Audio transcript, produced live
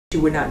you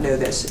would not know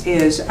this,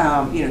 is, you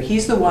know,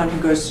 he's the one who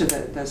goes to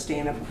the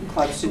stand-up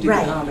clubs to do the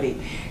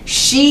comedy.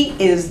 She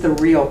is the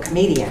real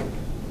comedian.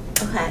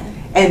 Okay.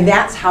 And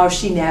that's how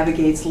she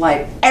navigates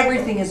life.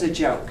 Everything is a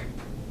joke.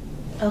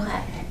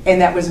 Okay.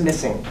 And that was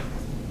missing.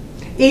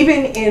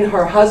 Even in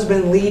her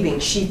husband leaving,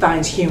 she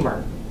finds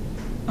humor.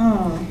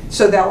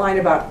 So that line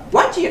about,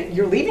 what,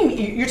 you're leaving,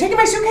 you're taking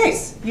my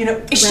suitcase, you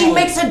know, she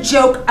makes a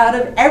joke out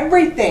of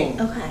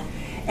everything. Okay.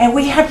 And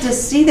we have to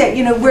see that,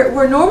 you know,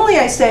 where normally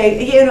I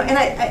say, you know, and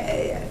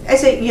I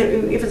say, you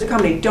know, if it's a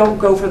comedy, don't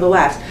go for the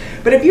laughs.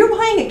 But if you're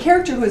playing a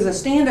character who is a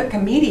stand-up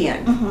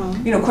comedian,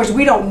 you know, of course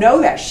we don't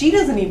know that. She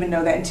doesn't even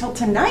know that until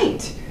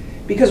tonight.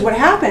 Because what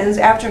happens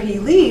after he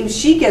leaves,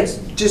 she gets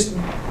just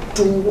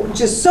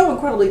so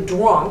incredibly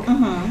drunk,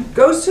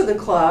 goes to the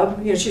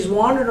club, you know, she's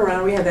wandered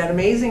around. We have that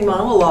amazing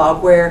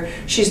monologue where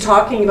she's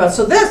talking about,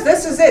 so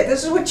this is it,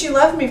 this is what you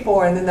left me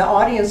for. And then the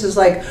audience is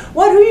like,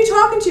 what, who are you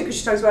talking to? Because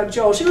she talks about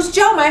Joel. She goes,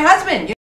 Joe, my husband.